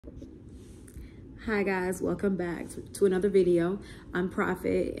Hi guys, welcome back to another video. I'm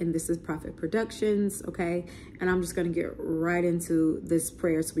Prophet and this is Prophet Productions, okay? And I'm just going to get right into this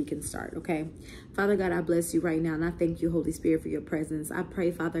prayer so we can start, okay? Father God, I bless you right now and I thank you, Holy Spirit, for your presence. I pray,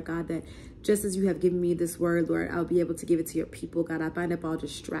 Father God, that just as you have given me this word, Lord, I'll be able to give it to your people, God. I bind up all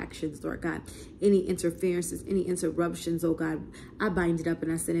distractions, Lord God. Any interferences, any interruptions, oh God, I bind it up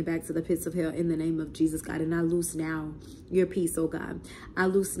and I send it back to the pits of hell in the name of Jesus, God. And I loose now your peace, oh God. I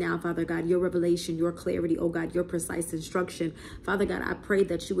loose now, Father God, your revelation, your clarity, oh God, your precise instruction. Father God, I pray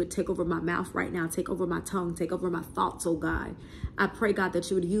that you would take over my mouth right now, take over my tongue, take over my thoughts, oh God. I pray, God, that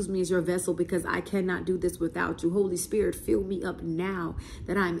you would use me as your vessel because I cannot do this without you. Holy Spirit, fill me up now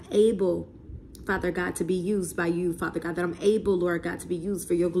that I'm able, Father God, to be used by you, Father God, that I'm able, Lord God, to be used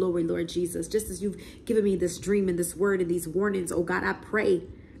for your glory, Lord Jesus. Just as you've given me this dream and this word and these warnings, oh God, I pray,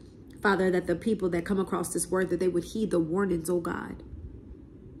 Father, that the people that come across this word, that they would heed the warnings, oh God.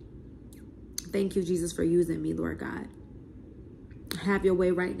 Thank you, Jesus, for using me, Lord God. Have your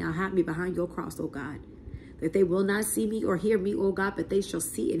way right now. Hide me behind your cross, oh God. That they will not see me or hear me, oh God, but they shall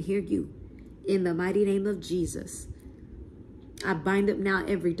see and hear you. In the mighty name of Jesus. I bind up now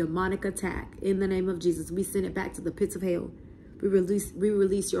every demonic attack. In the name of Jesus, we send it back to the pits of hell. We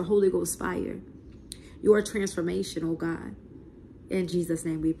release your Holy Ghost fire. Your transformation, oh God. In Jesus'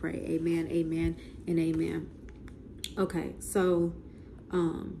 name we pray. Amen, amen, and amen. Okay, so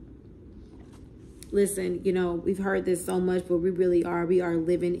listen, you know, we've heard this so much, but we are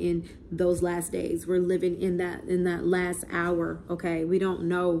living in those last days. We're living in that last hour, okay? We don't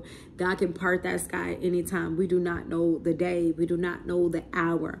know. God can part that sky anytime. We do not know the day. We do not know the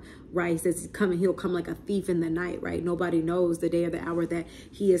hour, right? He says he'll come like a thief in the night, right? Nobody knows the day or the hour that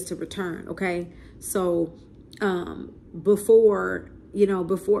he is to return, okay? So before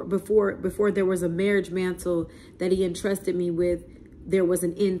there was a marriage mantle that he entrusted me with, there was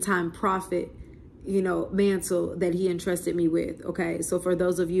an end time prophet, mantle that he entrusted me with. Okay. So for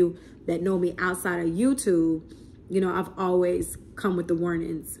those of you that know me outside of YouTube, I've always come with the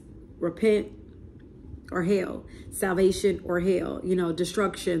warnings: repent or hell, salvation or hell,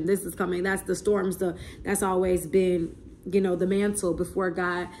 destruction. This is coming. That's the storms. That's always been, the mantle before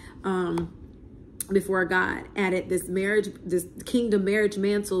God added this kingdom marriage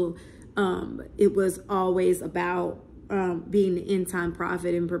mantle. It was always about being the end time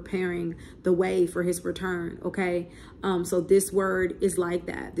prophet and preparing the way for his return. Okay. So this word is like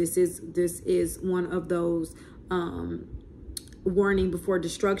that. This is one of those, warning before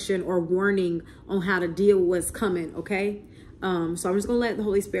destruction or warning on how to deal with what's coming. Okay. So I'm just going to let the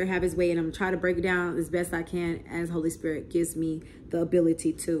Holy Spirit have his way, and I'm going to try to break it down as best I can as Holy Spirit gives me the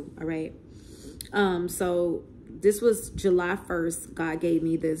ability to. All right. So this was July 1st. God gave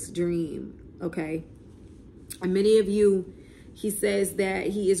me this dream. Okay. And many of you, he says that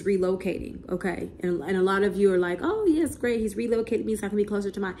he is relocating, okay? And a lot of you are like, oh, yes, great. He's relocating me so I can be closer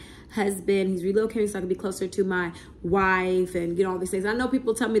to my husband. He's relocating so I can be closer to my wife and, all these things. I know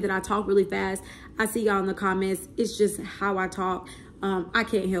people tell me that I talk really fast. I see y'all in the comments. It's just how I talk. I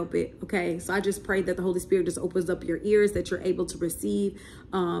can't help it, okay? So I just pray that the Holy Spirit just opens up your ears, that you're able to receive,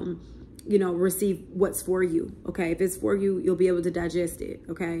 receive what's for you, okay? If it's for you, you'll be able to digest it,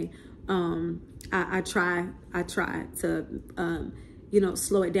 okay? I try to,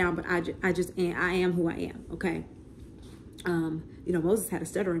 slow it down, but I am who I am. Okay. Moses had a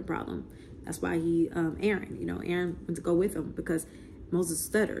stuttering problem. That's why Aaron went to go with him because Moses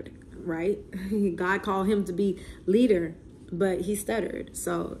stuttered, right? God called him to be leader, but he stuttered.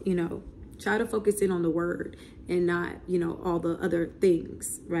 So, try to focus in on the word and not, all the other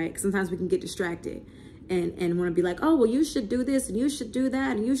things, right? 'Cause sometimes we can get distracted and want to be like, oh, well, you should do this and you should do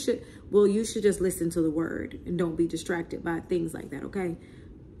that. And you should just listen to the word and don't be distracted by things like that. Okay.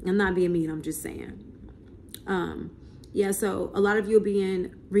 I'm not being mean. I'm just saying. Yeah. So a lot of you are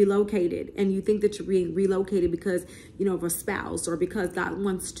being relocated and you think that you're being relocated because, of a spouse or because God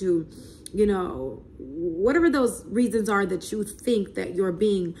wants to, whatever those reasons are that you think that you're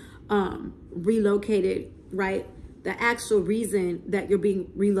being, relocated, right? The actual reason that you're being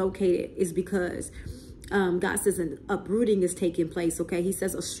relocated is because God says an uprooting is taking place, okay? He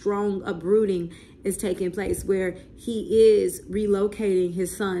says a strong uprooting is taking place where he is relocating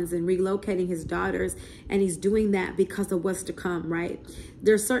his sons and relocating his daughters, and he's doing that because of what's to come, right?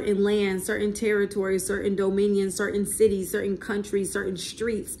 There's certain lands, certain territories, certain dominions, certain cities, certain countries, certain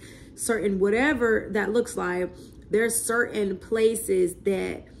streets, certain whatever that looks like. There's certain places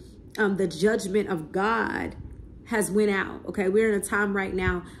that the judgment of God has went out, okay? We're in a time right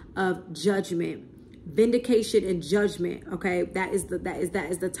now of judgment. vindication and judgment. Okay, that is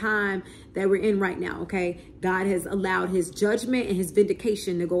the time that we're in right now. Okay, God has allowed his judgment and his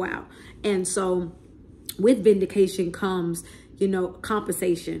vindication to go out. And so with vindication comes, you know,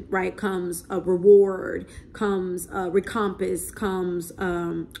 compensation, right? Comes a reward, comes recompense, comes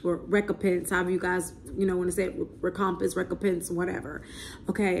or recompense, however you guys, you know, want to say it, recompense, whatever.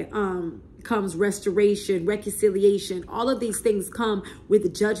 Okay, comes restoration, reconciliation. All of these things come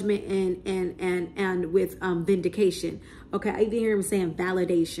with judgment and with vindication. Okay, I even hear him saying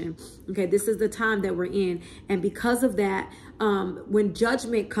validation. Okay, this is the time that we're in. And because of that, when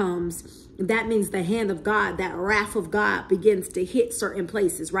judgment comes, that means the hand of God, that wrath of God begins to hit certain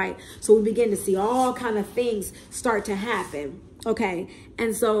places, right? So we begin to see all kind of things start to happen. Okay,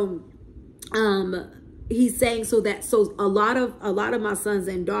 and so he's saying so a lot of my sons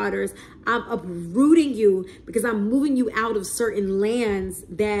and daughters, I'm uprooting you because I'm moving you out of certain lands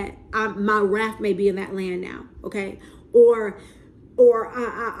that my wrath may be in that land now. Okay, or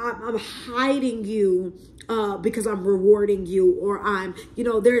I'm hiding you because I'm rewarding you, or I'm, you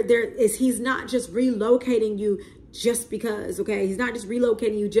know, he's not just relocating you just because, okay, he's not just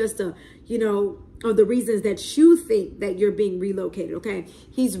relocating you just to, you know, of the reasons that you think that you're being relocated. Okay,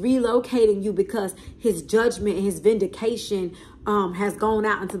 he's relocating you because his judgment and his vindication has gone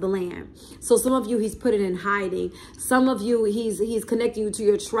out into the land. So some of you, he's put it in hiding. Some of you, he's connecting you to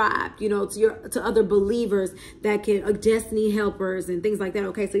your tribe, you know, to other believers that can, destiny helpers and things like that.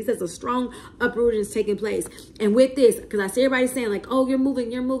 Okay, so he says a strong uprooting is taking place. And with this, because I see everybody saying like, oh, you're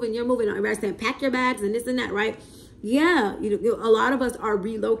moving. Everybody's saying pack your bags and this and that, right? Yeah, you know, a lot of us are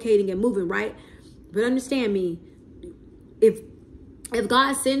relocating and moving, right? But understand me, if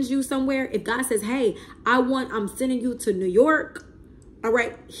God sends you somewhere, if God says, hey, I'm sending you to New York, all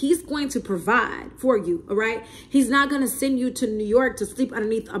right, he's going to provide for you, all right? He's not going to send you to New York to sleep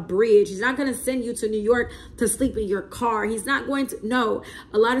underneath a bridge. He's not going to send you to New York to sleep in your car. He's not going to, no.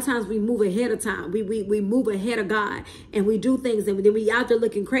 A lot of times we move ahead of time. We move ahead of God, and we do things, and then we out there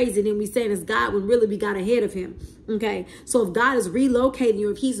looking crazy, and then we saying it's God when really we got ahead of him. Okay, so if God is relocating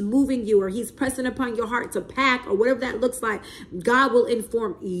you, if he's moving you, or he's pressing upon your heart to pack, or whatever that looks like, God will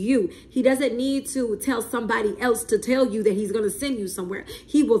inform you. He doesn't need to tell somebody else to tell you that he's going to send you somewhere.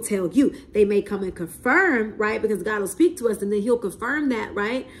 He will tell you. They may come and confirm, right? Because God will speak to us, and then he'll confirm that,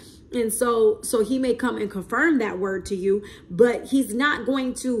 right? And so he may come and confirm that word to you, but he's not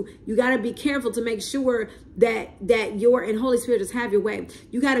going to. You got to be careful to make sure that your and Holy Spirit just have your way.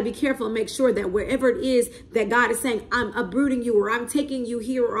 You got to be careful and make sure that wherever it is that God is saying, I'm uprooting you, or I'm taking you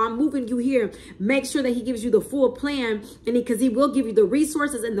here, or I'm moving you here, make sure that he gives you the full plan, and because he will give you the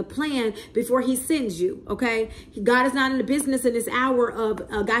resources and the plan before he sends you. Okay, God is not in the business in this hour of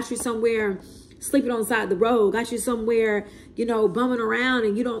got you somewhere sleeping on the side of the road, got you somewhere, you know, bumming around,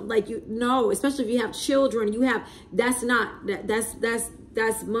 and you don't like, you know, especially if you have children, you have, that's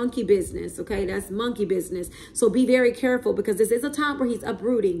monkey business. Okay, that's monkey business. So be very careful, because this is a time where he's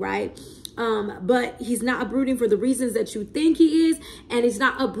uprooting, right? But he's not uprooting for the reasons that you think he is, and he's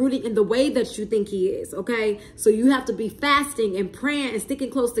not uprooting in the way that you think he is. Okay, so you have to be fasting and praying and sticking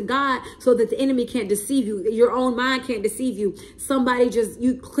close to God so that the enemy can't deceive you. Your own mind can't deceive you. Somebody just,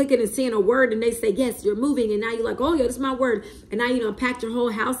 you clicking and seeing a word and they say, yes, you're moving, and now you're like, oh yeah, this is my word, and now you done packed your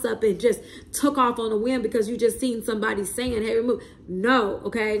whole house up and just took off on a whim because you just seen somebody saying, hey, remove. No,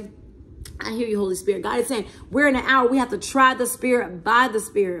 okay. I hear you, Holy Spirit. God is saying we're in an hour we have to try the Spirit by the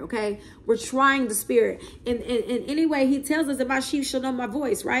Spirit, okay? We're trying the Spirit. And anyway, he tells us that my sheep shall know my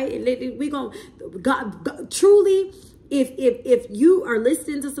voice, right? And we gonna, God truly, if you are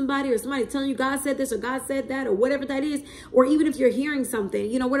listening to somebody, or somebody telling you God said this or God said that, or whatever that is, or even if you're hearing something,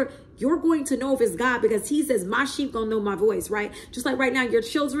 you know, whatever, you're going to know if it's God, because he says my sheep gonna know my voice, right? Just like right now, your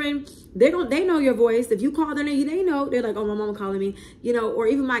children, they know your voice. If you call their name, they know. They're like, oh, my mama calling me, you know. Or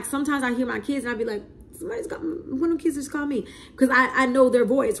even sometimes I hear my kids and I'd be like, somebody's got, one of them kids just call me, because I know their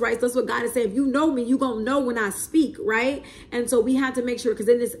voice, right? So that's what God is saying. If you know me, you gonna know when I speak, right? And so we have to make sure, because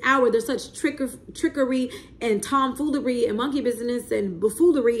in this hour there's such trickery and tomfoolery and monkey business and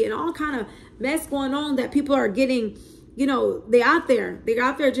buffoonery and all kind of mess going on, that people are getting, you know, they're out there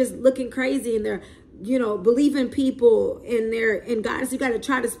just looking crazy, and they're, you know, believing people in God. So you got to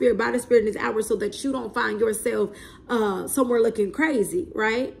try the Spirit by the Spirit in this hour, so that you don't find yourself somewhere looking crazy,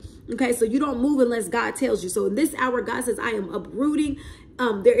 right? Okay, so you don't move unless God tells you. So in this hour, God says, I am uprooting.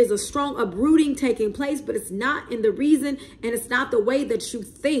 There is a strong uprooting taking place, but it's not in the reason, and it's not the way that you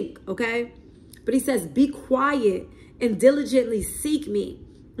think, okay? But he says, be quiet and diligently seek me,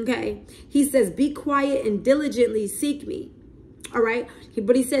 okay? He says, be quiet and diligently seek me. All right.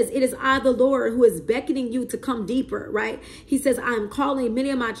 But he says, it is I, the Lord, who is beckoning you to come deeper. Right. He says, I am calling many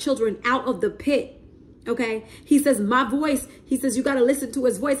of my children out of the pit. Okay. He says, my voice, he says, you got to listen to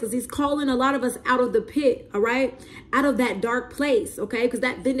his voice because he's calling a lot of us out of the pit. All right. Out of that dark place. Okay. Because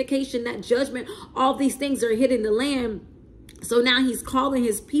that vindication, that judgment, all these things are hitting the land. So now he's calling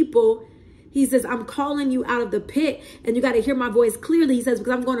his people. He says, I'm calling you out of the pit and you got to hear my voice clearly. He says,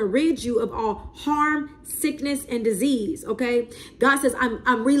 because I'm going to rid you of all harm, sickness, and disease. Okay. God says,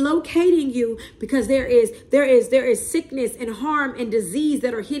 I'm relocating you because there is sickness and harm and disease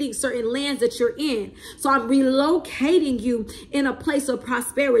that are hitting certain lands that you're in. So I'm relocating you in a place of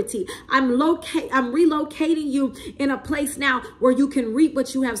prosperity. I'm relocating you in a place now where you can reap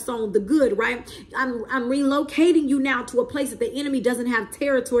what you have sown, the good, right? I'm relocating you now to a place that the enemy doesn't have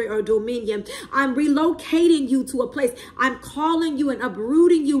territory or dominion. I'm relocating you to a place. I'm calling you and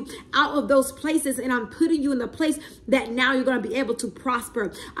uprooting you out of those places, and I'm putting you in the place that now you're going to be able to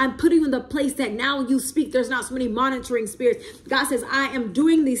prosper. I'm putting you in the place that now when you speak, there's not so many monitoring spirits. God says, I am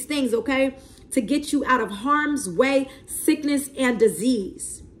doing these things, okay, to get you out of harm's way, sickness, and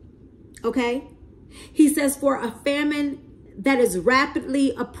disease. Okay. He says, for a famine that is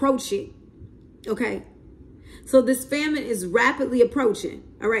rapidly approaching. Okay. So this famine is rapidly approaching.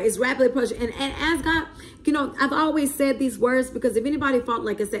 All right. It's rapidly approaching. And as God, you know, I've always said these words because if anybody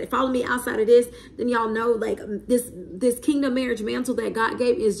like I said, follow me outside of this, then y'all know like this kingdom marriage mantle that God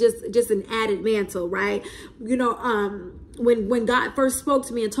gave is just an added mantle. Right. You know, when God first spoke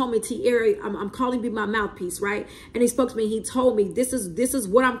to me and told me, Tierra, I'm calling you to be my mouthpiece, right? And he spoke to me, he told me, this is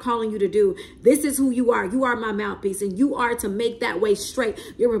what I'm calling you to do. This is who you are. You are my mouthpiece, and you are to make that way straight.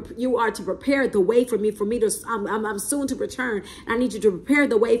 You are to prepare the way for me to, I'm soon to return. I need you to prepare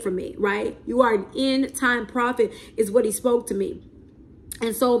the way for me, right? You are an end time prophet is what he spoke to me.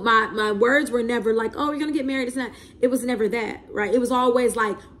 And so my words were never like, oh, you're going to get married. It's not, it was never that, right? It was always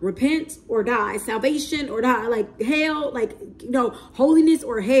like repent or die, salvation or die, like hell, like, you know, holiness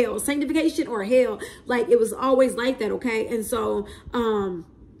or hell, sanctification or hell. Like it was always like that. Okay. And so,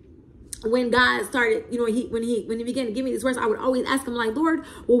 when God started, you know, when he began to give me these words, I would always ask him like, Lord,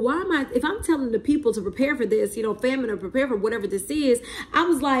 well, why am I, if I'm telling the people to prepare for this, you know, famine or prepare for whatever this is, I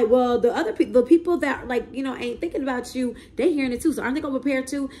was like, well, the people that like, you know, ain't thinking about you, they hearing it too. So aren't they gonna prepare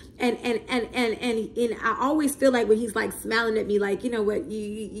too? And I always feel like when he's like smiling at me, like, you know what,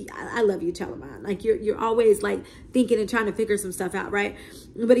 I love you, Chalamon. Like you're always like thinking and trying to figure some stuff out, right?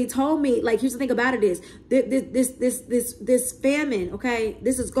 But he told me, like, here's the thing about it is this famine, okay,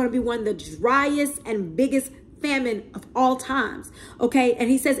 this is going to be one of the driest and biggest famine of all times, okay? And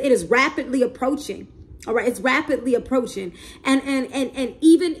he says it is rapidly approaching. All right, it's rapidly approaching. And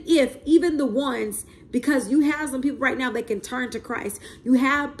even the ones, because you have some people right now that can turn to Christ. You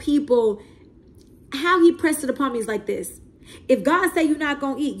have people, how he pressed it upon me is like this. If God say you're not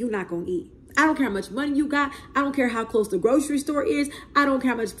going to eat, you're not going to eat. I don't care how much money you got. I don't care how close the grocery store is. I don't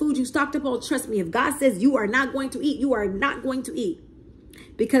care how much food you stocked up on. Trust me, if God says you are not going to eat, you are not going to eat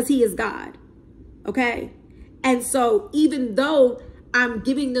because he is God. Okay. And so even though I'm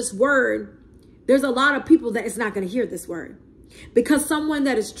giving this word, there's a lot of people that is not going to hear this word because someone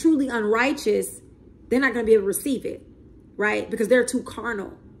that is truly unrighteous, they're not going to be able to receive it. Right. Because they're too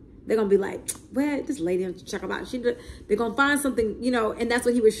carnal. They're going to be like, well, this lady, I'm check about. They're going to find something, you know, and that's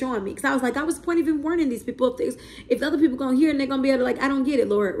what he was showing me. Because I was like, I was point of even warning these people. If the other people going to hear and they're going to be able to like, I don't get it,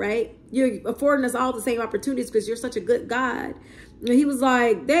 Lord, right? You're affording us all the same opportunities because you're such a good God. And he was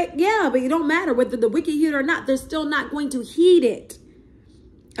like, yeah, but it don't matter whether the wicked hear it or not. They're still not going to heed it.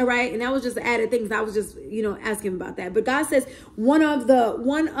 All right. And that was just the added things. I was just, you know, asking about that. But God says one of the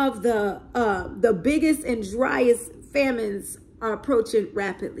biggest and driest famines are approaching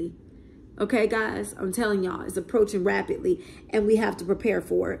rapidly. Okay, guys, I'm telling y'all, it's approaching rapidly and we have to prepare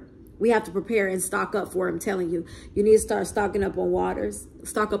for it. We have to prepare and stock up for it. I'm telling you, you need to start stocking up on waters,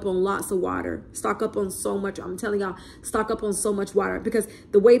 stock up on lots of water, stock up on so much. I'm telling y'all, stock up on so much water because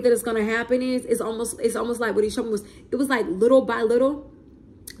the way that it's going to happen is it's almost like what he showed me it was like little by little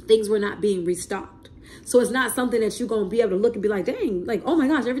things were not being restocked. So it's not something that you're going to be able to look and be like, dang, like, oh my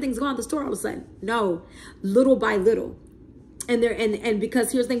gosh, everything's gone to the store all of a sudden. No, little by little. And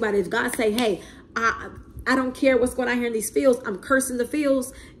because here's the thing about it, if God say, hey, I don't care what's going on here in these fields, I'm cursing the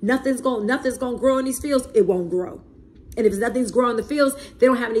fields, nothing's going to grow in these fields, it won't grow. And if nothing's growing in the fields, they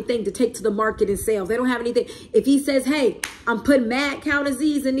don't have anything to take to the market and sell. They don't have anything. If he says, hey, I'm putting mad cow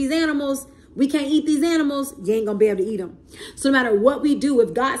disease in these animals, we can't eat these animals, you ain't going to be able to eat them. So no matter what we do,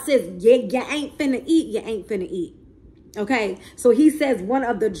 if God says, yeah, you ain't finna eat, you ain't finna eat. Okay. So he says one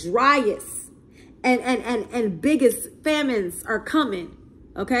of the driest and biggest famines are coming.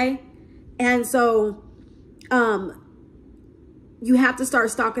 Okay. And so, you have to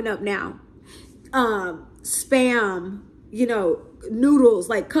start stocking up now. Spam, you know, noodles,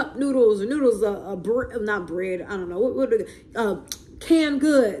 like cup noodles or noodles, not bread. I don't know. Canned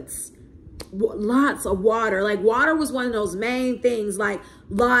goods, lots of water. Like water was one of those main things, like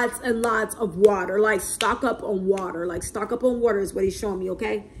lots and lots of water, like stock up on water, is what he's showing me.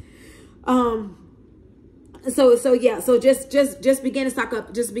 Okay. So yeah, so just begin to stock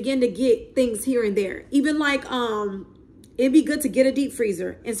up, just begin to get things here and there. Even like, it'd be good to get a deep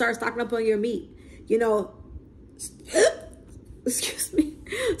freezer and start stocking up on your meat, you know, excuse me,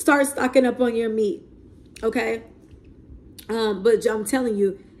 start stocking up on your meat. Okay. But I'm telling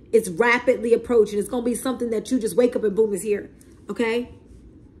you, it's rapidly approaching. It's going to be something that you just wake up and boom, is here. Okay.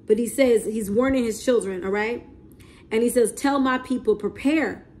 But he says, he's warning his children. All right. And he says, tell my people,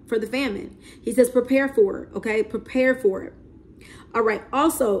 prepare for the famine. He says, prepare for it. Okay. Prepare for it. All right.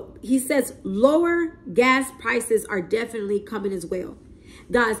 Also, he says lower gas prices are definitely coming as well.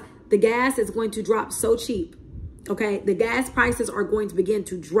 Guys, the gas is going to drop so cheap. Okay. The gas prices are going to begin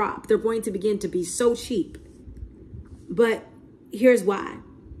to drop. They're going to begin to be so cheap. But here's why.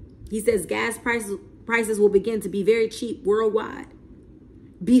 He says gas prices will begin to be very cheap worldwide.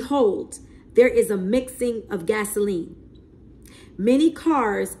 Behold, there is a mixing of gasoline. Many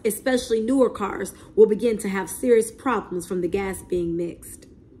cars, especially newer cars, will begin to have serious problems from the gas being mixed.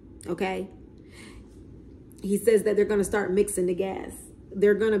 Okay. He says that they're going to start mixing the gas.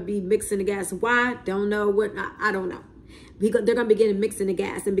 They're going to be mixing the gas. Why? Don't know. What? I don't know. They're going to begin mixing the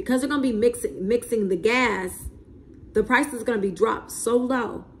gas. And because they're going to be mixing the gas, the price is going to be dropped so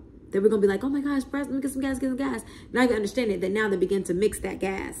low that we're going to be like, oh my gosh, let me get some gas, get some gas. Now you understand it, that now they begin to mix that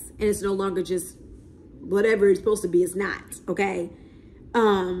gas. And it's no longer just whatever it's supposed to be. It's not. Okay.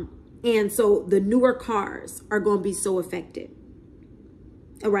 And so the newer cars are going to be so affected.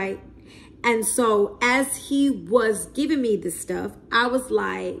 All right. And so as he was giving me this stuff, I was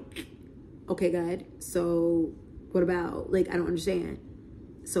like, okay, God, so what about, like, I don't understand.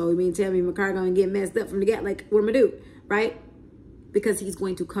 So you mean tell me my car going to get messed up from the gas? Like, what am I do? Right? Because he's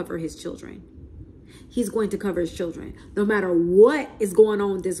going to cover his children. He's going to cover his children. No matter what is going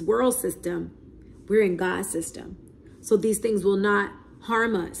on in this world system, we're in God's system. So these things will not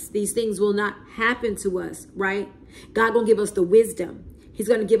harm us. These things will not happen to us, right? God going to give us the wisdom. He's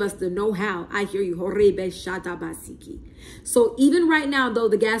going to give us the know-how. I hear you. So even right now, though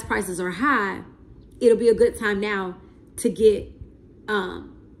the gas prices are high, it'll be a good time now to get,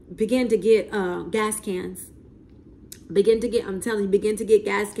 begin to get gas cans. Begin to get, I'm telling you, begin to get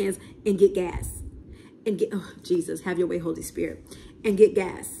gas cans and get gas. And get, oh, Jesus, have your way, Holy Spirit. And get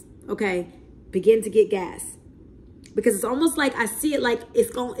gas, okay? Begin to get gas. Because it's almost like, I see it like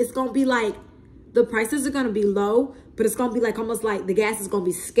it's going to be like, the prices are going to be low, but it's going to be like almost like the gas is going to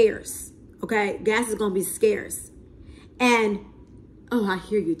be scarce, okay? Gas is going to be scarce. And, oh, I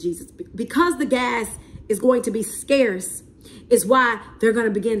hear you, Jesus. Because the gas is going to be scarce is why they're going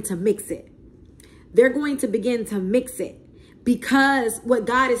to begin to mix it. They're going to begin to mix it, because what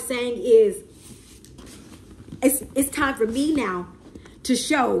God is saying is it's time for me now to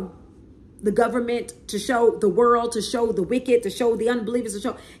show the government, to show the world, to show the wicked, to show the unbelievers, to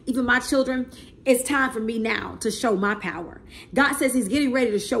show even my children. It's time for me now to show my power. God says he's getting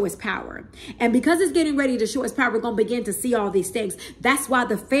ready to show his power. And because he's getting ready to show his power, we're going to begin to see all these things. That's why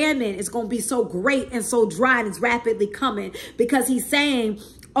the famine is going to be so great and so dry, and it's rapidly coming, because he's saying,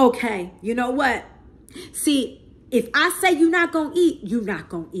 okay, you know what? See, if I say you're not going to eat, you're not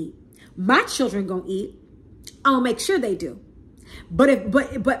going to eat. My children going to eat. I'll make sure they do. But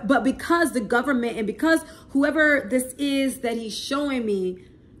because the government, and because whoever this is that he's showing me,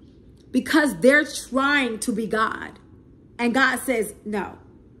 because they're trying to be God, and God says, no,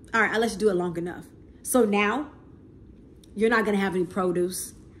 all right, I'll let you do it long enough. So now you're not going to have any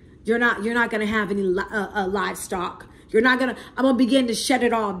produce. You're not going to have any livestock. You're not going to, I'm going to begin to shut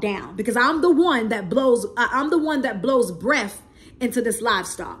it all down, because I'm the one that blows breath into this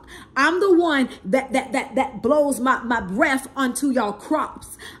livestock. I'm the one that blows my breath onto y'all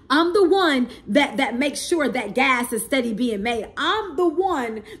crops. I'm the one that makes sure that gas is steady being made. I'm the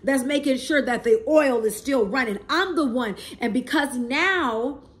one that's making sure that the oil is still running. I'm the one. And because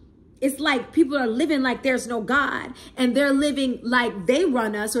now it's like people are living like there's no God, and they're living like they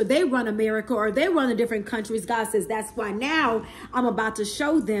run us, or they run America, or they run the different countries. God says, that's why now I'm about to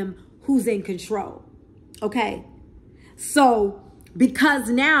show them who's in control. Okay. So because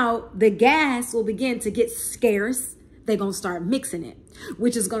now the gas will begin to get scarce, they're going to start mixing it,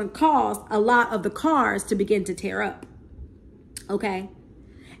 which is going to cause a lot of the cars to begin to tear up. Okay.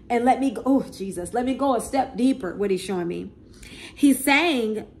 And let me go, oh, Jesus, let me go a step deeper. What he's showing me. He's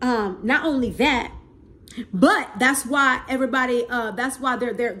saying, not only that, But that's why everybody, that's why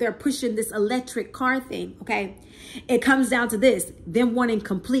they're pushing this electric car thing. Okay. It comes down to this, them wanting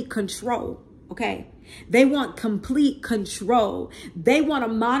complete control. Okay. They want complete control. They want to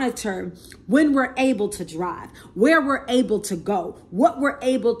monitor when we're able to drive, where we're able to go, what we're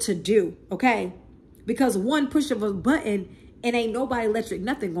able to do. Okay. Because one push of a button and ain't nobody electric,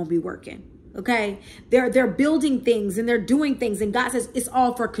 nothing gonna be working. Okay. They're building things and they're doing things. And God says it's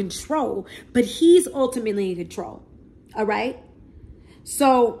all for control, but he's ultimately in control. All right.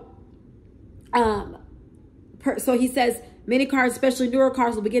 So, so he says, many cars, especially newer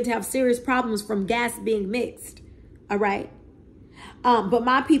cars, will begin to have serious problems from gas being mixed. All right. But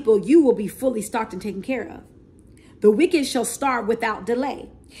my people, you will be fully stocked and taken care of. The wicked shall starve without delay.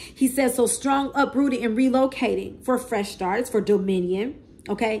 He says, so strong, uprooting and relocating for fresh starts, for dominion.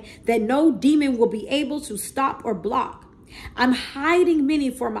 Okay. That no demon will be able to stop or block. I'm hiding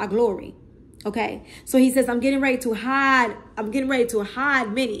many for my glory. Okay. So he says, I'm getting ready to hide. I'm getting ready to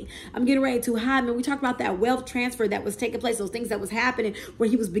hide many. I'm getting ready to hide. When we talked about that wealth transfer that was taking place, those things that was happening where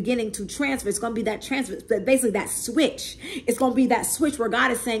he was beginning to transfer, it's going to be that transfer, basically that switch. It's going to be that switch where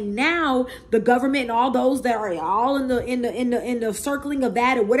God is saying now the government and all those that are all in the circling of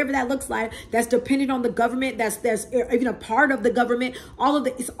that or whatever that looks like, that's dependent on the government, that's even a part of the government, all of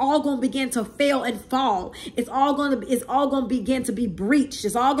it's all going to begin to fail and fall. It's all going to begin to be breached.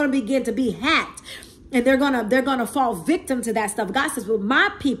 It's all going to begin to be hacked. And they're gonna fall victim to that stuff. God says, well,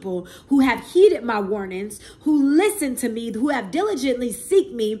 my people who have heeded my warnings, who listen to me, who have diligently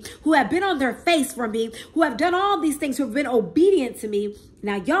seek me, who have been on their face for me, who have done all these things, who have been obedient to me,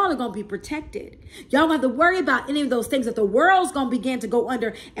 now y'all are gonna be protected. Y'all don't have to worry about any of those things that the world's gonna begin to go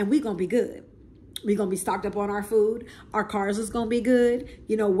under, and we're gonna be good. We're going to be stocked up on our food. Our cars is going to be good.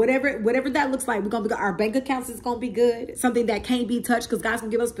 You know, whatever that looks like, we're going to be, our bank accounts is going to be good. Something that can't be touched because God's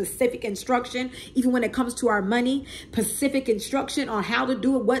going to give us specific instruction, even when it comes to our money, specific instruction on how to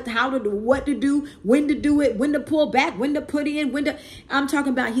do it, what to do, when to do it, when to pull back, when to put in, I'm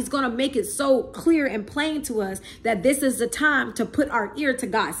talking about he's going to make it so clear and plain to us that this is the time to put our ear to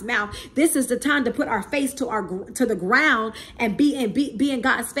God's mouth. This is the time to put our face to the ground and be in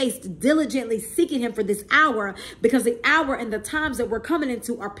God's face, diligently seeking him for this hour, because the hour and the times that we're coming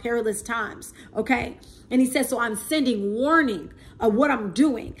into are perilous times. Okay. And he says, so I'm sending warning of what I'm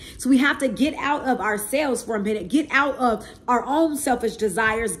doing. So we have to get out of ourselves for a minute, get out of our own selfish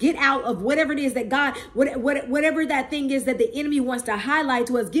desires, get out of whatever it is that God, whatever that thing is that the enemy wants to highlight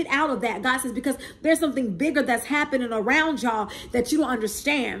to us, get out of that. God says, because there's something bigger that's happening around y'all that you don't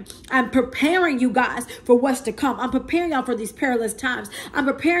understand. I'm preparing you guys for what's to come. I'm preparing y'all for these perilous times. I'm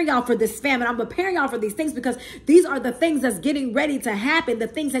preparing y'all for this famine. I'm preparing y'all for these things because these are the things that's getting ready to happen. The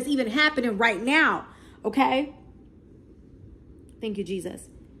things that's even happening right now. Okay. Thank you, Jesus.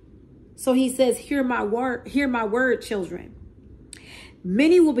 So he says, hear my word, children.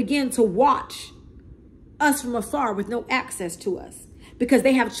 Many will begin to watch us from afar with no access to us because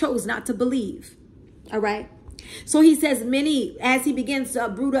they have chose not to believe. All right. So he says many, as he begins to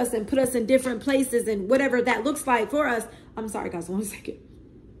uproot us and put us in different places and whatever that looks like for us. I'm sorry, guys, 1 second.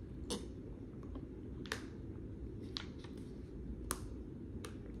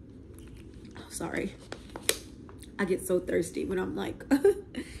 Oh, sorry. I get so thirsty when I'm like,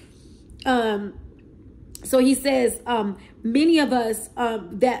 so he says, many of us,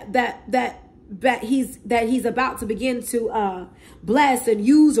 that he's about to begin to, bless and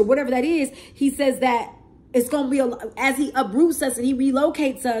use or whatever that is. He says that it's going to be, as he uproots us and he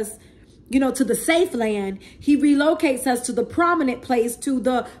relocates us, you know, to the safe land, he relocates us to the prominent place, to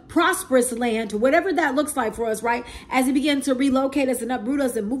the prosperous land, to whatever that looks like for us, right? As he begins to relocate us and uproot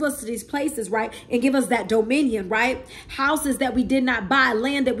us and move us to these places, right? And give us that dominion, right? Houses that we did not buy,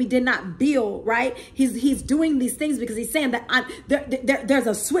 land that we did not build, right? He's doing these things because he's saying that there's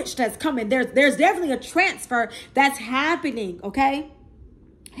a switch that's coming. There's definitely a transfer that's happening, okay?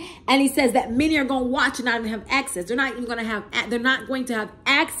 And he says that many are going to watch and not even have access. They're not going to have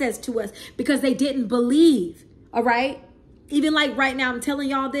access to us because they didn't believe. All right. Even like right now, I'm telling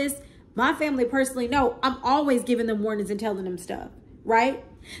y'all this. My family personally know I'm always giving them warnings and telling them stuff. Right.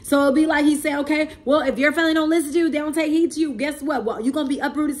 So it'll be like he said, okay, well, if your family don't listen to you, they don't take heed to you. Guess what? Well, you're going to be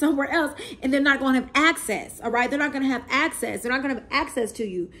uprooted somewhere else and they're not going to have access. All right. They're not going to have access. They're not going to have access to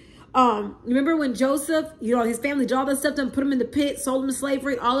you. Remember when Joseph, you know, his family did all that stuff and put him in the pit, sold him to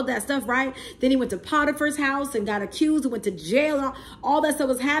slavery, all of that stuff, right? Then he went to Potiphar's house and got accused and went to jail. And all that stuff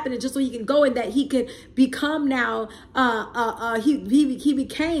was happening just so he can go and that he could become now, he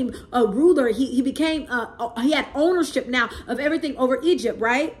became a ruler. He had ownership now of everything over Egypt,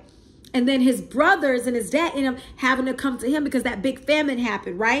 right? And then his brothers and his dad ended up having to come to him because that big famine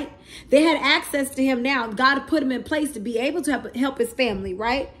happened, right? They had access to him now. God put him in place to be able to help his family,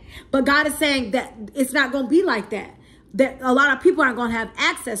 right? But God is saying that it's not going to be like that. That a lot of people aren't going to have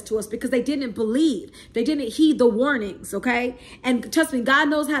access to us because they didn't believe. They didn't heed the warnings, okay? And trust me, God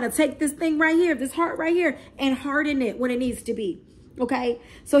knows how to take this thing right here, this heart right here, and harden it when it needs to be, okay?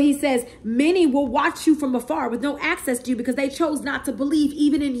 So he says, many will watch you from afar with no access to you because they chose not to believe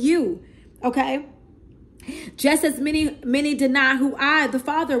even in you, okay? Just as many deny who I, the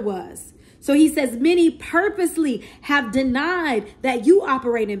Father, was. So he says, many purposely have denied that you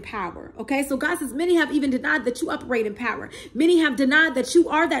operate in power. Okay, so God says, many have even denied that you operate in power. Many have denied that you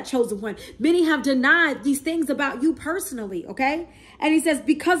are that chosen one. Many have denied these things about you personally. Okay, and he says,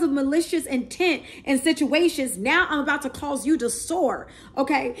 because of malicious intent and situations, now I'm about to cause you to soar.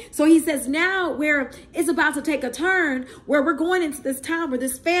 Okay, so he says, now where it's about to take a turn, where we're going into this time where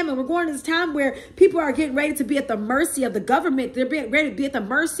this famine, we're going into this time where people are getting ready to be at the mercy of the government. They're being ready to be at the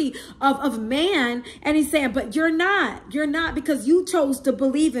mercy of man. And he's saying, but you're not because you chose to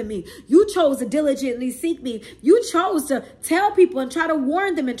believe in me. You chose to diligently seek me. You chose to tell people and try to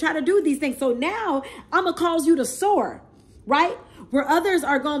warn them and try to do these things. So now I'm going to cause you to soar, right? Where others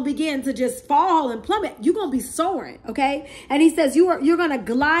are going to begin to just fall and plummet, you're going to be soaring, okay? And he says you're going to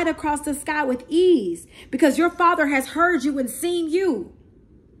glide across the sky with ease because your Father has heard you and seen you,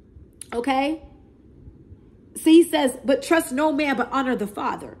 okay? See, he says, but trust no man, but honor the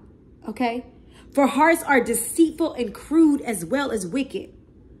Father. Okay, for hearts are deceitful and crude as well as wicked.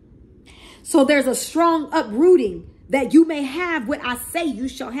 So there's a strong uprooting that you may have what I say you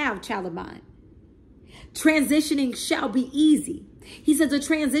shall have, child of mine. Transitioning shall be easy. He says the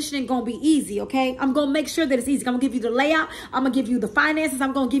transitioning going to be easy, okay? I'm going to make sure that it's easy. I'm going to give you the layout. I'm going to give you the finances.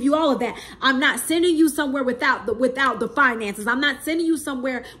 I'm going to give you all of that. I'm not sending you somewhere without the finances. I'm not sending you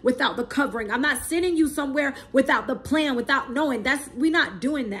somewhere without the covering. I'm not sending you somewhere without the plan, without knowing. We're not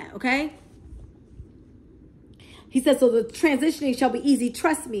doing that, okay? He says, so the transitioning shall be easy.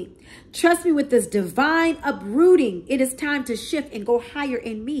 Trust me. Trust me with this divine uprooting. It is time to shift and go higher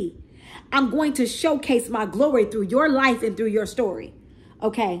in me. I'm going to showcase my glory through your life and through your story.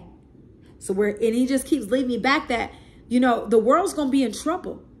 Okay. So and he just keeps leading me back that, you know, the world's going to be in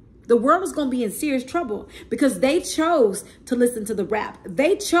trouble. The world is going to be in serious trouble because they chose to listen to the rap.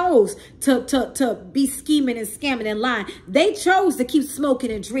 They chose to be scheming and scamming and lying. They chose to keep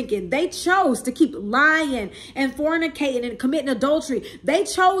smoking and drinking. They chose to keep lying and fornicating and committing adultery. They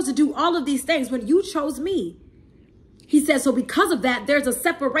chose to do all of these things when you chose me. He says, so because of that, there's a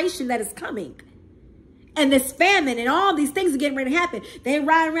separation that is coming. And this famine and all these things are getting ready to happen. They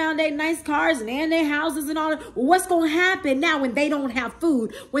ride around their nice cars and in their houses and all that. Well, what's going to happen now when they don't have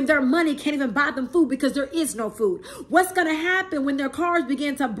food? When their money can't even buy them food because there is no food? What's going to happen when their cars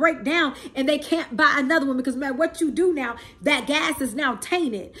begin to break down and they can't buy another one? Because, man, what you do now, that gas is now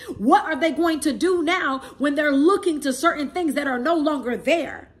tainted. What are they going to do now when they're looking to certain things that are no longer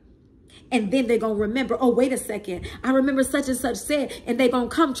there? And then they're going to remember, oh, wait a second. I remember such and such said, and they're going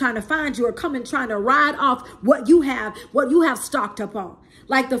to come trying to find you or come and trying to ride off what you have stocked up on.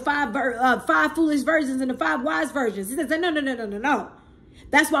 Like the five foolish virgins and the 5 wise virgins. He says, no.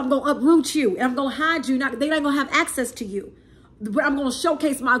 That's why I'm going to uproot you and I'm going to hide you. They're not going to have access to you. But I'm going to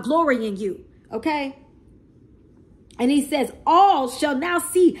showcase my glory in you. Okay? And he says, all shall now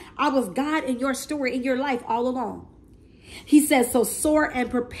see I was God in your story, in your life all along. He says, so soar and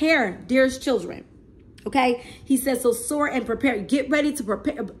prepare, dearest children. Okay. He says, so soar and prepare. Get ready to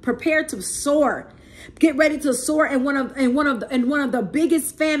prepare to soar. Get ready to soar in one of the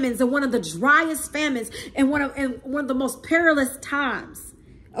biggest famines and one of the driest famines and one of the most perilous times.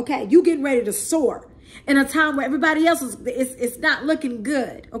 Okay. You getting ready to soar in a time where everybody else it's not looking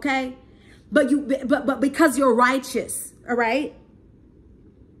good. Okay. But because you're righteous. All right.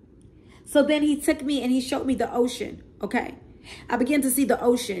 So then he took me and he showed me the ocean. Okay. I began to see the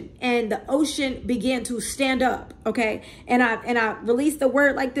ocean and the ocean began to stand up. Okay. And I released the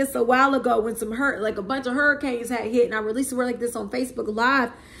word like this a while ago when a bunch of hurricanes had hit, and I released a word like this on Facebook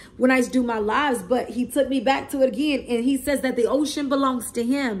Live when I used to do my lives, but he took me back to it again. And he says that the ocean belongs to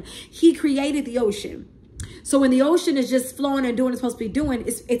him. He created the ocean. So when the ocean is just flowing and doing what it's supposed to be doing,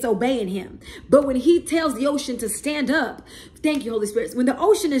 it's obeying him. But when he tells the ocean to stand up, thank you, Holy Spirit. When the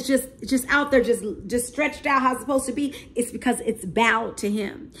ocean is just out there, just stretched out how it's supposed to be, it's because it's bowed to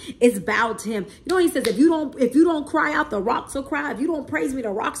him. It's bowed to him. You know, he says, if you don't cry out, the rocks will cry. If you don't praise me,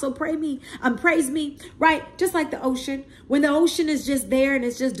 the rocks will praise me. Right? Just like the ocean. When the ocean is just there and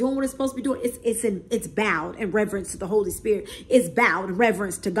it's just doing what it's supposed to be doing, it's bowed in reverence to the Holy Spirit. It's bowed in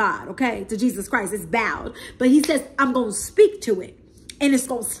reverence to God. Okay, to Jesus Christ. It's bowed. But he says, I'm going to speak to it. and it's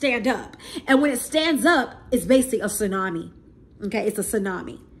going to stand up. And when it stands up, it's basically a tsunami. Okay, it's a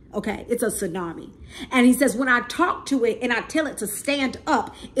tsunami. Okay, it's a tsunami. And he says, when I talk to it and I tell it to stand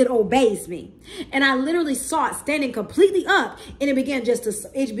up, it obeys me. And I literally saw it standing completely up, and it began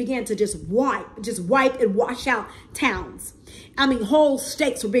to just wipe and wash out towns. I mean, whole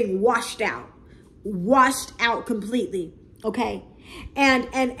states were being washed out completely. Okay. And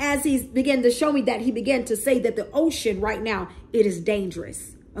as he began to show me that, he began to say that the ocean right now, it is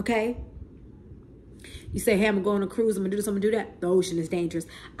dangerous. Okay. You say, hey, I'm going to go on a cruise. I'm going to do this. I'm going to do that. The ocean is dangerous.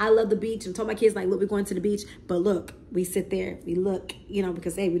 I love the beach. And told my kids, like, look, we're going to the beach. But look, we sit there. We look, you know,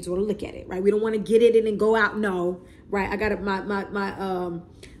 because, hey, we just want to look at it, right? We don't want to get it in and go out. No, right? I got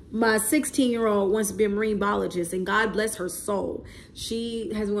my 16-year-old wants to be a marine biologist, and God bless her soul. She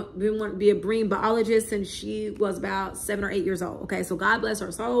has been wanting to be a marine biologist since she was about 7 or 8 years old. Okay, so God bless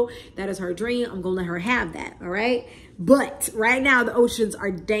her soul. That is her dream. I'm going to let her have that, all right? But right now, the oceans are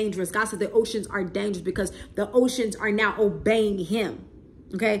dangerous. God said the oceans are dangerous because the oceans are now obeying him.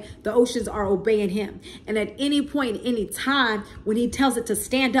 Okay, the oceans are obeying him. And at any point, any time, when he tells it to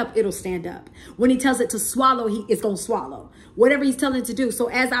stand up, it'll stand up. When he tells it to swallow, it's going to swallow. Whatever he's telling it to do. So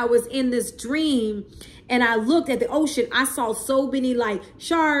as I was in this dream and I looked at the ocean, I saw so many like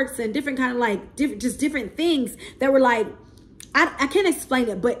sharks and different kind of like just different things that were like, I can't explain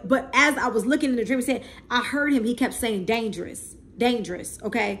it. But as I was looking in the dream, I heard him. He kept saying dangerous. Dangerous.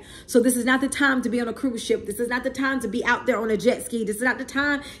 Okay. So this is not the time to be on a cruise ship. This is not the time to be out there on a jet ski. This is not the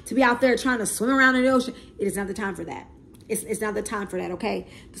time to be out there trying to swim around in the ocean. It is not the time for that. It's not the time for that. Okay.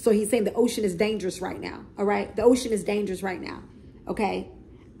 So he's saying the ocean is dangerous right now. All right. The ocean is dangerous right now. Okay.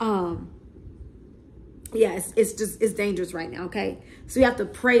 Yeah, it's dangerous right now. Okay. So you have to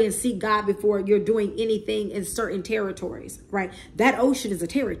pray and seek God before you're doing anything in certain territories, right? That ocean is a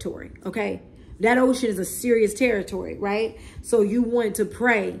territory. Okay. That ocean is a serious territory, right? So you want to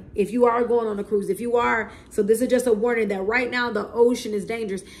pray if you are going on a cruise, if you are. So this is just a warning that right now the ocean is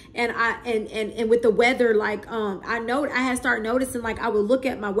dangerous. And and with the weather, like I had started noticing, like I would look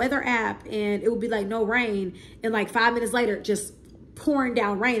at my weather app and it would be like no rain, and like 5 minutes later, just pouring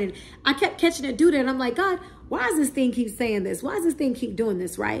down rain. And I kept catching it do that, and I'm like, God, why does this thing keep saying this? Why does this thing keep doing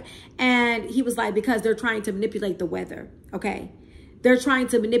this, right? And he was like, because they're trying to manipulate the weather. Okay. They're trying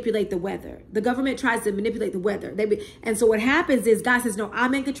to manipulate the weather. The government tries to manipulate the weather. And so what happens is God says, no,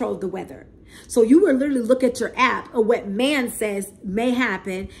 I'm in control of the weather. So you will literally look at your app of what man says may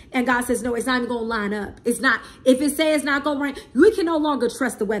happen. And God says, no, it's not even going to line up. It's not. If it says it's not going to rain, we can no longer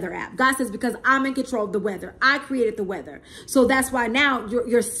trust the weather app. God says, because I'm in control of the weather. I created the weather. So that's why now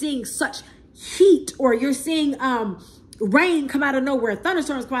you're seeing such heat, or you're seeing rain come out of nowhere,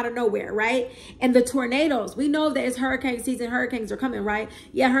 thunderstorms come out of nowhere, right? And the tornadoes, we know that it's hurricane season. Hurricanes are coming, right?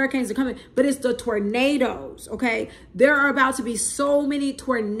 Yeah, hurricanes are coming, but it's the tornadoes, okay? There are about to be so many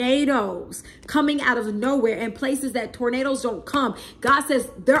tornadoes coming out of nowhere in places that tornadoes don't come. God says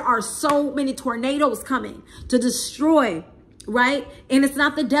there are so many tornadoes coming to destroy, right? And it's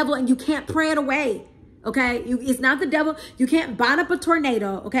not the devil, and you can't pray it away. Okay, it's not the devil. You can't bind up a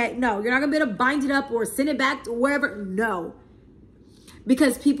tornado. Okay, no, you're not gonna be able to bind it up or send it back to wherever. No,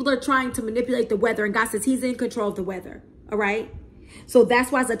 because people are trying to manipulate the weather, and God says he's in control of the weather. All right. So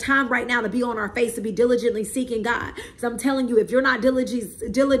that's why it's a time right now to be on our face, to be diligently seeking God. Because I'm telling you, if you're not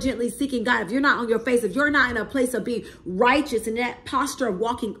diligently seeking God, if you're not on your face, if you're not in a place of being righteous and that posture of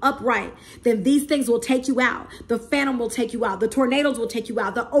walking upright, then these things will take you out. The phantom will take you out. The tornadoes will take you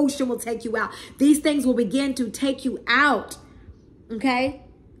out. The ocean will take you out. These things will begin to take you out. Okay.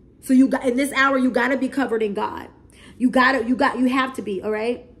 So in this hour, you got to be covered in God. You have to be. All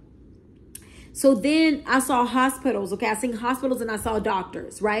right. So then I saw hospitals, okay? I seen hospitals and I saw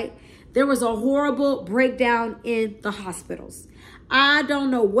doctors, right? There was a horrible breakdown in the hospitals. I don't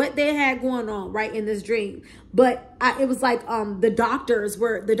know what they had going on, right, in this dream. But it was like the doctors,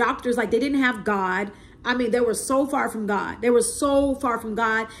 like they didn't have God. I mean, they were so far from God. They were so far from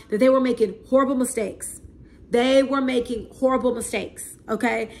God that they were making horrible mistakes. They were making horrible mistakes,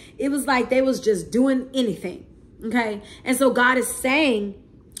 okay? It was like they was just doing anything, okay? And so God is saying,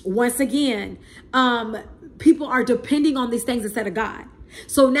 once again, people are depending on these things instead of God.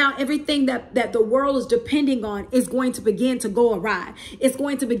 So now everything that the world is depending on is going to begin to go awry. It's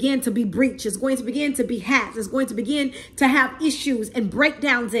going to begin to be breached. It's going to begin to be hacked. It's going to begin to have issues and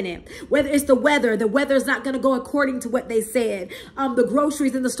breakdowns in it. Whether it's the weather is not going to go according to what they said. The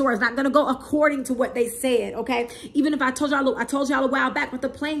groceries in the store is not going to go according to what they said. Okay. Even if I told y'all a while back with the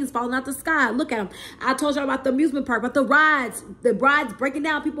planes falling out the sky, look at them. I told y'all about the amusement park, about the rides breaking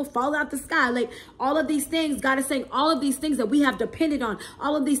down, people falling out the sky. Like all of these things, God is saying all of these things that we have depended on,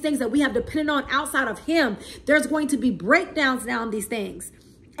 all of these things that we have depended on outside of him. There's going to be breakdowns now in these things.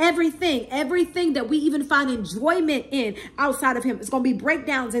 Everything that we even find enjoyment in outside of him, it's going to be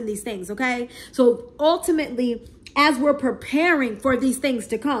breakdowns in these things, okay? So ultimately, as we're preparing for these things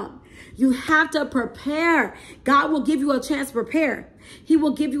to come, you have to prepare. God will give you a chance to prepare. He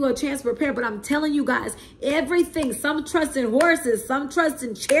will give you a chance to prepare. But I'm telling you guys, everything, some trust in horses, some trust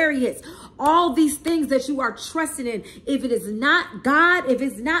in chariots, all these things that you are trusting in, if it is not God, if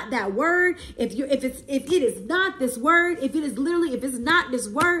it's not that word, if it is not this word, if it's not this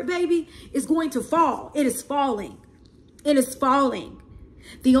word, baby, it's going to fall. It is falling. It is falling.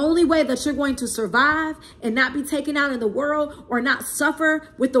 The only way that you're going to survive and not be taken out in the world or not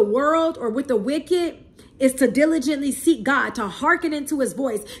suffer with the world or with the wicked is to diligently seek God, to hearken into his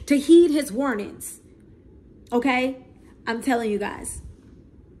voice, to heed his warnings. Okay? I'm telling you guys.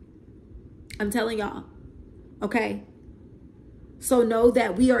 I'm telling y'all. Okay? So know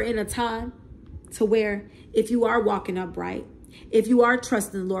that we are in a time to where if you are walking upright, if you are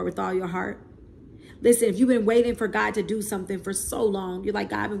trusting the Lord with all your heart, listen, if you've been waiting for God to do something for so long, you're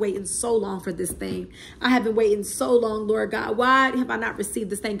like, God, I've been waiting so long for this thing. I have been waiting so long, Lord God. Why have I not received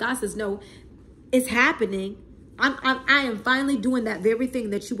this thing? God says, no, it's happening. I am finally doing that very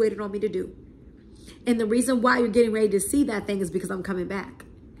thing that you waited on me to do. And the reason why you're getting ready to see that thing is because I'm coming back.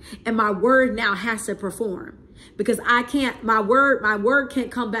 And my word now has to perform. Because my word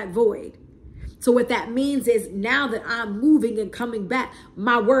can't come back void. So what that means is now that I'm moving and coming back,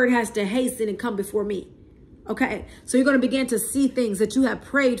 my word has to hasten and come before me. Okay. So you're going to begin to see things that you have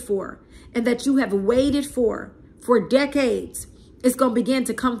prayed for and that you have waited for decades. It's going to begin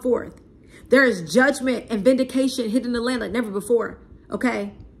to come forth. There is judgment and vindication hidden in the land like never before.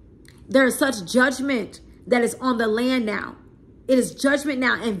 Okay. There is such judgment that is on the land now. It is judgment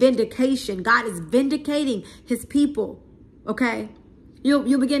now and vindication. God is vindicating his people. Okay.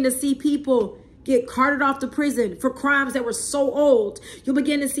 You'll begin to see people get carted off to prison for crimes that were so old. You'll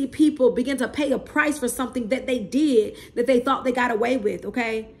begin to see people begin to pay a price for something that they did that they thought they got away with,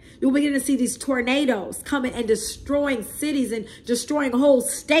 okay? You'll begin to see these tornadoes coming and destroying cities and destroying whole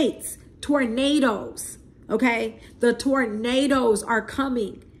states. Tornadoes, okay? The tornadoes are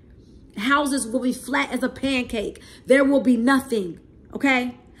coming. Houses will be flat as a pancake. There will be nothing,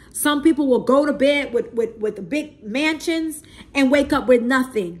 okay? Some people will go to bed with big mansions and wake up with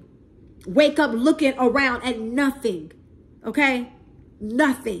nothing. Wake up looking around at nothing. Okay?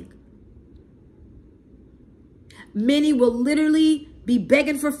 Nothing. Many will literally be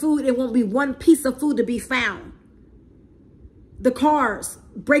begging for food. It won't be one piece of food to be found. The cars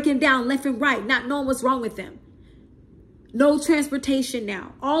breaking down left and right, not knowing what's wrong with them. No transportation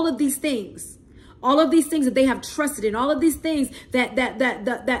now. All of these things. All of these things that they have trusted in. All of these things that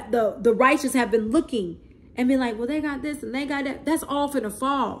the righteous have been looking and be like, well, they got this and they got that. That's all finna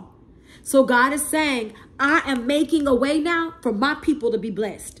fall. So God is saying, I am making a way now for my people to be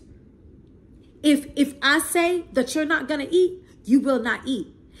blessed. If I say that you're not going to eat, you will not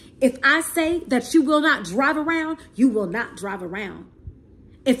eat. If I say that you will not drive around, you will not drive around.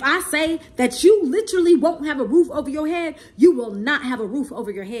 If I say that you literally won't have a roof over your head, you will not have a roof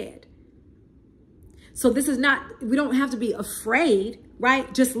over your head. So this is not, we don't have to be afraid,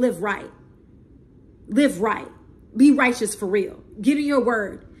 right? Just live right. Live right. Be righteous for real. Get in your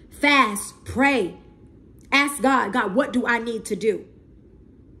word. Fast, pray, ask God, God, what do I need to do?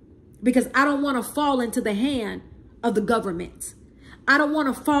 Because I don't want to fall into the hand of the government. I don't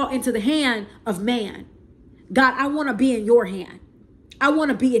want to fall into the hand of man. God, I want to be in your hand. I want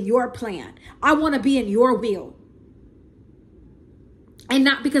to be in your plan. I want to be in your will. And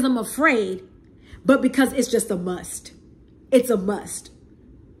not because I'm afraid, but because it's just a must. It's a must.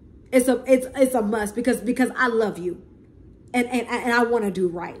 It's a must because I love you. And I want to do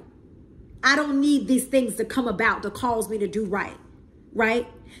right. I don't need these things to come about to cause me to do right. Right?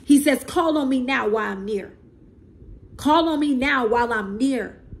 He says, call on me now while I'm near. Call on me now while I'm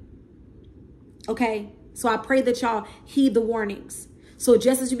near. Okay? So I pray that y'all heed the warnings. So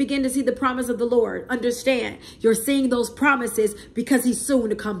just as you begin to see the promise of the Lord, understand you're seeing those promises because he's soon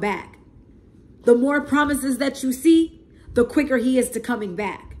to come back. The more promises that you see, the quicker he is to coming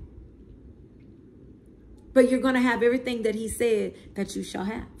back. But you're going to have everything that he said that you shall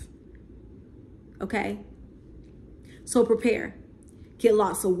have. Okay? So prepare. Get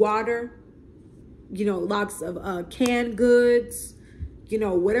lots of water. You know, lots of canned goods. You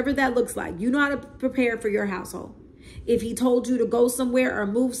know, whatever that looks like. You know how to prepare for your household. If he told you to go somewhere or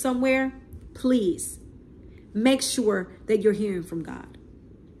move somewhere, please make sure that you're hearing from God.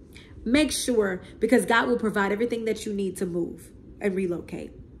 Make sure, because God will provide everything that you need to move and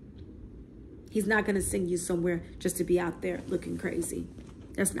relocate. He's not going to send you somewhere just to be out there looking crazy.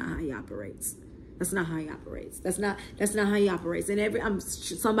 That's not how he operates. That's not how he operates. That's not how he operates. And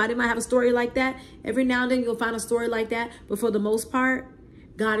somebody might have a story like that. Every now and then you'll find a story like that. But for the most part,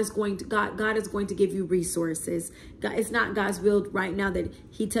 God is going to give you resources. God, it's not God's will right now that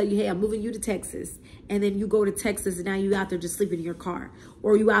he tell you, hey, I'm moving you to Texas. And then you go to Texas and now you out there just sleeping in your car.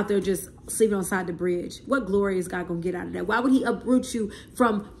 Or you out there just sleeping on side the bridge. What glory is God going to get out of that? Why would he uproot you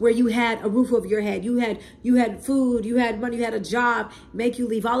from where you had a roof over your head? You had food, you had money, you had a job, make you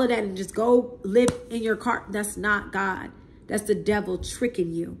leave all of that and just go live in your car. That's not God. That's the devil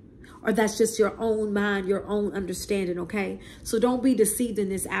tricking you. Or that's just your own mind, your own understanding, okay? So don't be deceived in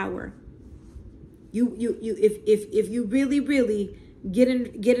this hour. If you really get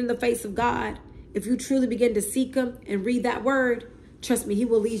in the face of God, if you truly begin to seek him and read that word, trust me, he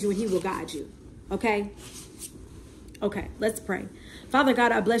will lead you and he will guide you, okay? Okay, let's pray. Father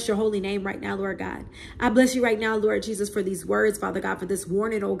God, I bless your holy name right now, Lord God. I bless you right now, Lord Jesus, for these words, Father God, for this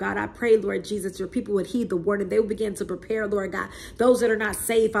warning, oh God. I pray, Lord Jesus, your people would heed the warning. They will begin to prepare, Lord God. Those that are not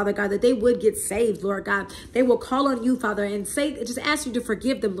saved, Father God, that they would get saved, Lord God. They will call on you, Father, and just ask you to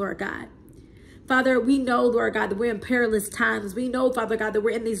forgive them, Lord God. Father, we know, Lord God, that we're in perilous times. We know, Father God, that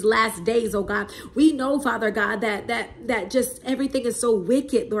we're in these last days, oh God. We know, Father God, that just everything is so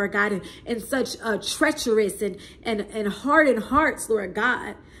wicked, Lord God, and such treacherous and hardened hearts, Lord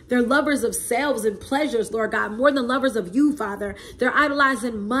God. They're lovers of selves and pleasures, Lord God, more than lovers of you, Father. They're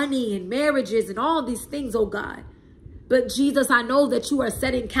idolizing money and marriages and all these things, oh God. But Jesus, I know that you are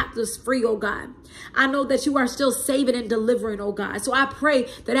setting captives free, oh God. I know that you are still saving and delivering, oh God. So I pray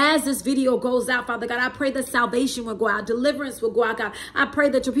that as this video goes out, Father God, I pray that salvation will go out, deliverance will go out, God. I pray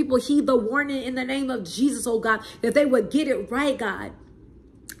that your people heed the warning in the name of Jesus, oh God, that they would get it right, God.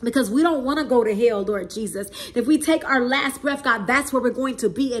 Because we don't want to go to hell, Lord Jesus. If we take our last breath, God, that's where we're going to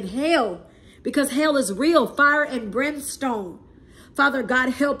be, in hell. Because hell is real, fire and brimstone. Father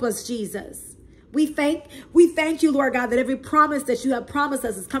God, help us, Jesus. We thank you, Lord God, that every promise that you have promised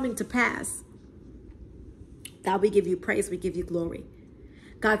us is coming to pass. God, we give you praise. We give you glory.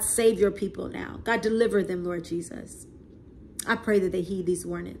 God, save your people now. God, deliver them, Lord Jesus. I pray that they heed these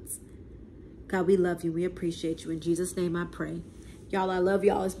warnings. God, we love you. We appreciate you. In Jesus' name I pray. Y'all, I love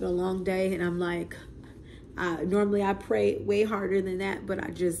y'all. It's been a long day. And I'm like, normally I pray way harder than that. But I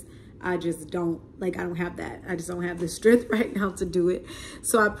just don't, like, I don't have that. I just don't have the strength right now to do it.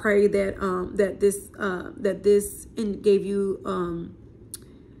 So I pray that this gave you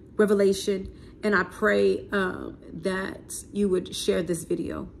revelation. And I pray that you would share this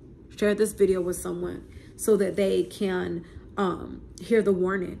video. Share this video with someone so that they can hear the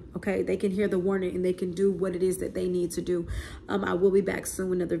warning, okay? They can hear the warning and they can do what it is that they need to do. I will be back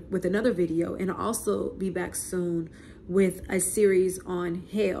soon with another video, and I'll also be back soon with a series on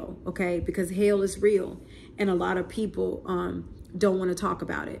hell, okay? Because hell is real, and a lot of people don't want to talk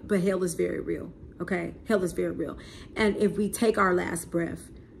about it, but hell is very real, okay? Hell is very real. And if we take our last breath,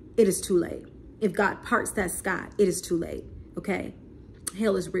 it is too late. If God parts that sky, it is too late, okay?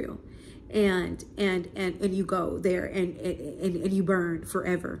 Hell is real. And you go there and you burn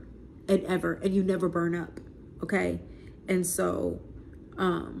forever and ever, and you never burn up, okay? And so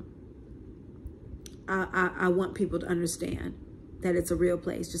I want people to understand that it's a real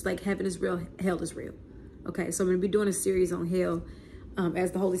place. Just like heaven is real, hell is real, okay? So I'm going to be doing a series on hell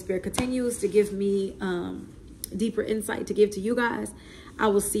as the Holy Spirit continues to give me deeper insight to give to you guys. I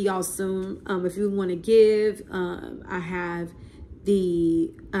will see y'all soon. If you want to give, I have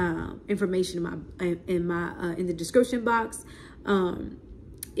the information in the description box.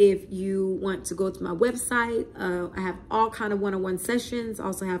 If you want to go to my website, I have all kind of one-on-one sessions. I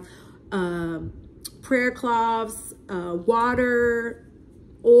also have prayer cloths, water,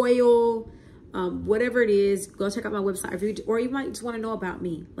 oil, whatever it is. Go check out my website. Or you might just want to know about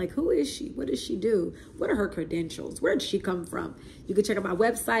me. Like, who is she? What does she do? What are her credentials? Where did she come from? You can check out my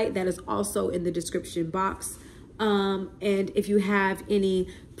website. That is also in the description box. And if you have any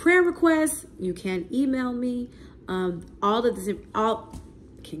prayer requests, you can email me. All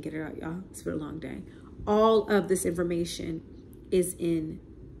can't get it out, y'all. It's been a long day. All of this information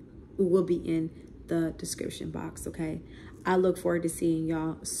will be in the description box, okay? I look forward to seeing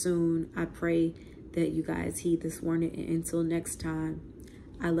y'all soon. I pray that you guys heed this warning. And until next time,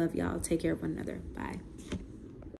 I love y'all. Take care of one another. Bye.